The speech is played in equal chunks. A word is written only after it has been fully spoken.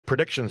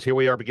predictions. Here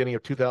we are, beginning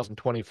of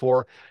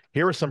 2024.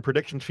 Here are some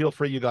predictions. Feel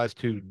free, you guys,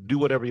 to do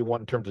whatever you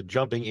want in terms of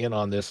jumping in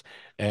on this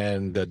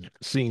and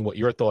seeing what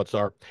your thoughts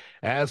are.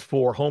 As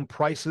for home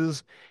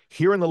prices,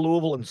 here in the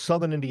Louisville and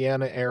Southern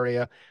Indiana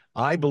area,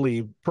 I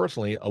believe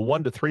personally a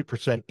 1 to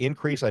 3%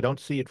 increase. I don't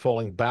see it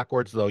falling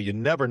backwards, though. You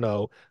never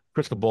know.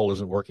 Crystal ball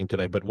isn't working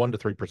today, but 1 to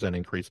 3%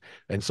 increase.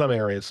 In some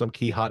areas, some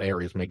key hot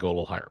areas may go a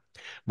little higher.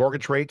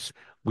 Mortgage rates,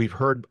 we've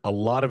heard a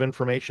lot of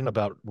information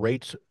about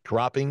rates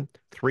dropping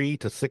 3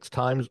 to 6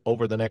 times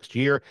over the next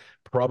year,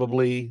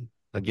 probably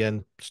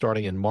again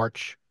starting in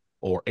March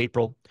or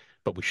April,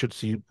 but we should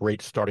see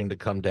rates starting to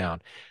come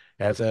down.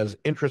 As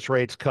interest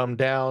rates come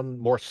down,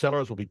 more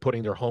sellers will be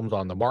putting their homes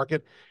on the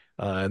market.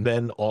 And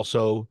then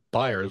also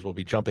buyers will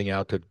be jumping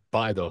out to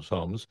buy those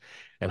homes.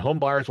 And home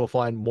buyers will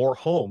find more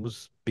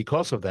homes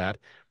because of that,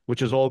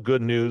 which is all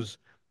good news.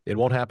 It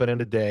won't happen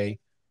in a day,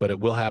 but it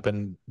will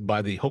happen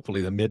by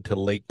hopefully the mid to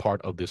late part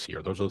of this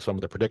year. Those are some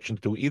of the predictions.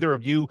 Do either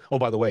of you? Oh,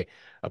 by the way,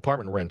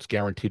 apartment rents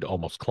guaranteed to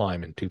almost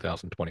climb in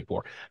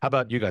 2024. How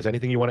about you guys?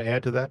 Anything you want to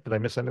add to that? Did I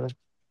miss anything?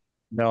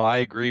 No, I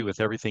agree with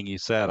everything you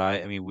said.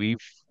 I mean,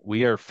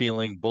 we are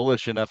feeling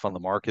bullish enough on the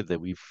market that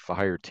we've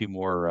hired two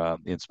more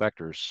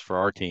inspectors for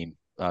our team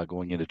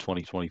going into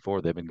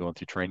 2024. They've been going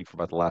through training for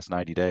about the last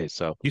 90 days.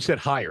 So You said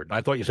hired.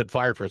 I thought you said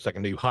fired for a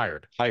second. You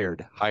hired.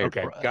 hired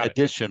Okay, got it.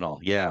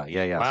 additional. Yeah,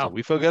 yeah, yeah. So Wow.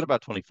 we feel good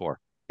about 24.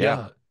 Yeah.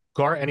 Yeah.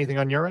 Gar, anything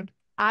on your end?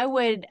 I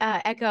would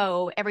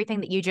echo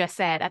everything that you just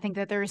said. I think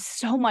that there is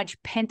so much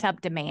pent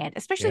up demand,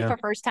 especially Yeah. for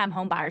first time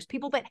home buyers,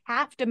 people that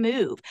have to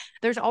move.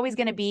 There's always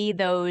going to be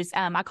those,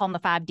 I call them the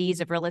 5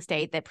 Ds of real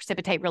estate that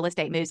precipitate real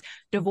estate moves: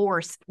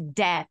 divorce,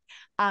 death,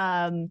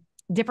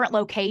 different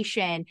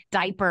location,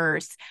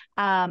 diapers.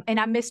 And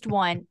I missed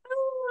one.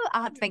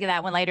 I'll have to think of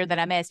that one later that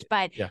I missed.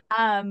 Yeah.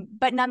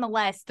 But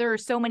nonetheless, there are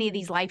so many of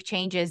these life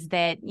changes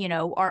that,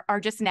 are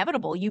just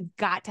inevitable. You've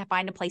got to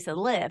find a place to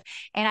live.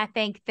 And I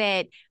think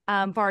that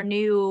for our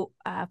new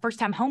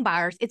first-time home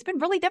buyers, it's been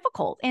really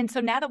difficult. And so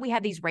now that we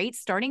have these rates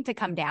starting to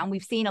come down,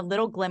 we've seen a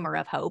little glimmer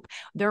of hope.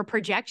 Their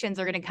projections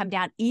are going to come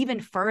down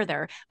even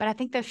further, but I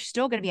think there's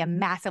still going to be a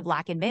massive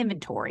lack of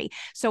inventory.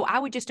 So I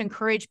would just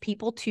encourage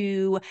people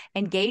to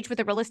engage with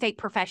a real estate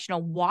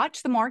professional,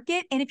 watch the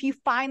market, and if you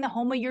find the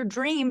home of your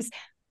dreams,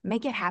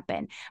 make it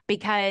happen.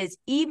 Because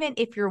even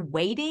if you're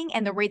waiting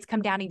and the rates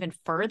come down even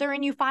further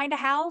and you find a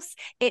house,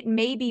 it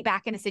may be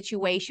back in a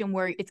situation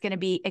where it's going to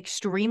be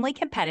extremely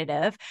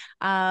competitive,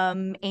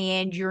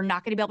 and you're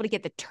not going to be able to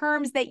get the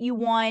terms that you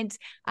want.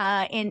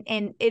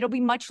 And it'll be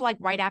much like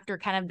right after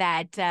kind of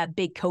that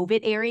big COVID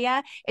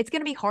area. It's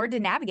going to be hard to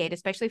navigate,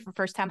 especially for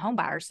first-time home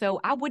buyers. So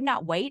I would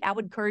not wait. I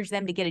would encourage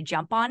them to get a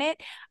jump on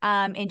it,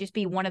 and just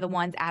be one of the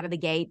ones out of the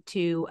gate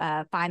to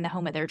find the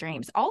home of their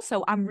dreams.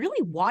 Also, I'm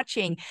really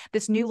watching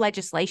this new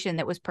legislation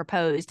that was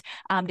proposed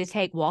to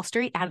take Wall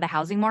Street out of the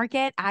housing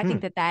market. I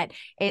think that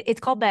it's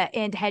called the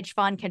End Hedge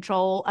Fund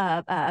Control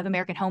of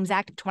American Homes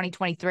Act of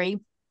 2023.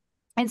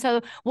 And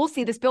so we'll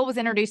see. This bill was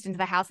introduced into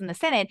the House and the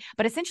Senate,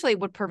 but essentially it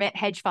would prevent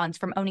hedge funds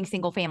from owning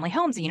single family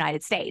homes in the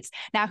United States.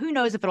 Now, who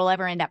knows if it'll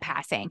ever end up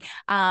passing?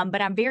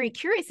 But I'm very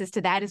curious as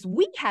to that, as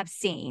we have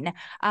seen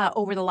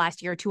over the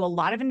last year or two, a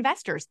lot of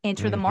investors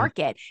enter the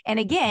market. And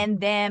again,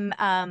 them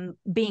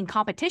being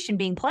competition,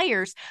 being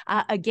players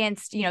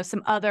against,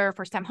 some other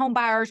first time home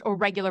buyers or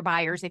regular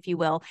buyers, if you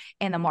will,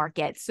 in the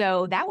market.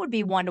 So that would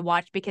be one to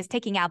watch, because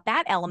taking out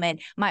that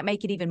element might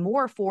make it even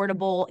more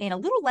affordable and a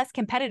little less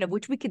competitive,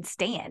 which we could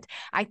stand.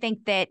 I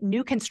think that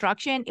new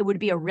construction, it would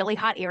be a really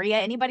hot area.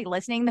 Anybody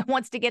listening that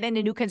wants to get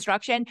into new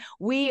construction,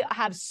 we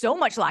have so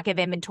much lack of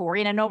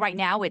inventory. And I know right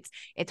now it's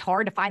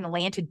hard to find the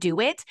land to do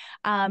it,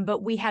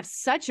 but we have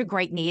such a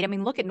great need. I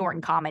mean, look at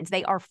Norton Commons.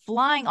 They are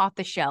flying off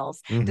the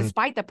shelves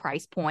despite the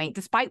price point,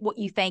 despite what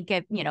you think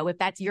of, if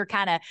that's your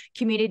kind of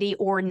community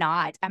or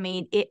not. I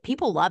mean,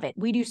 people love it.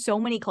 We do so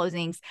many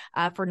closings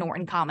for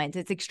Norton Commons.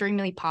 It's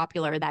extremely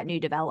popular, that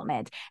new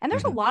development. And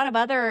there's a lot of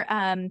other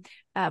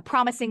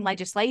promising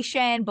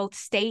legislation, both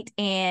state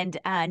and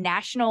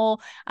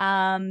national. So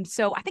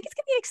I think it's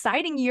going to be an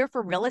exciting year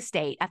for real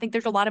estate. I think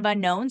there's a lot of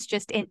unknowns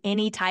just in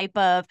any type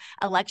of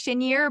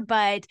election year,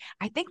 but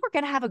I think we're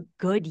going to have a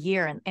good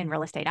year in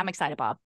real estate. I'm excited, Bob.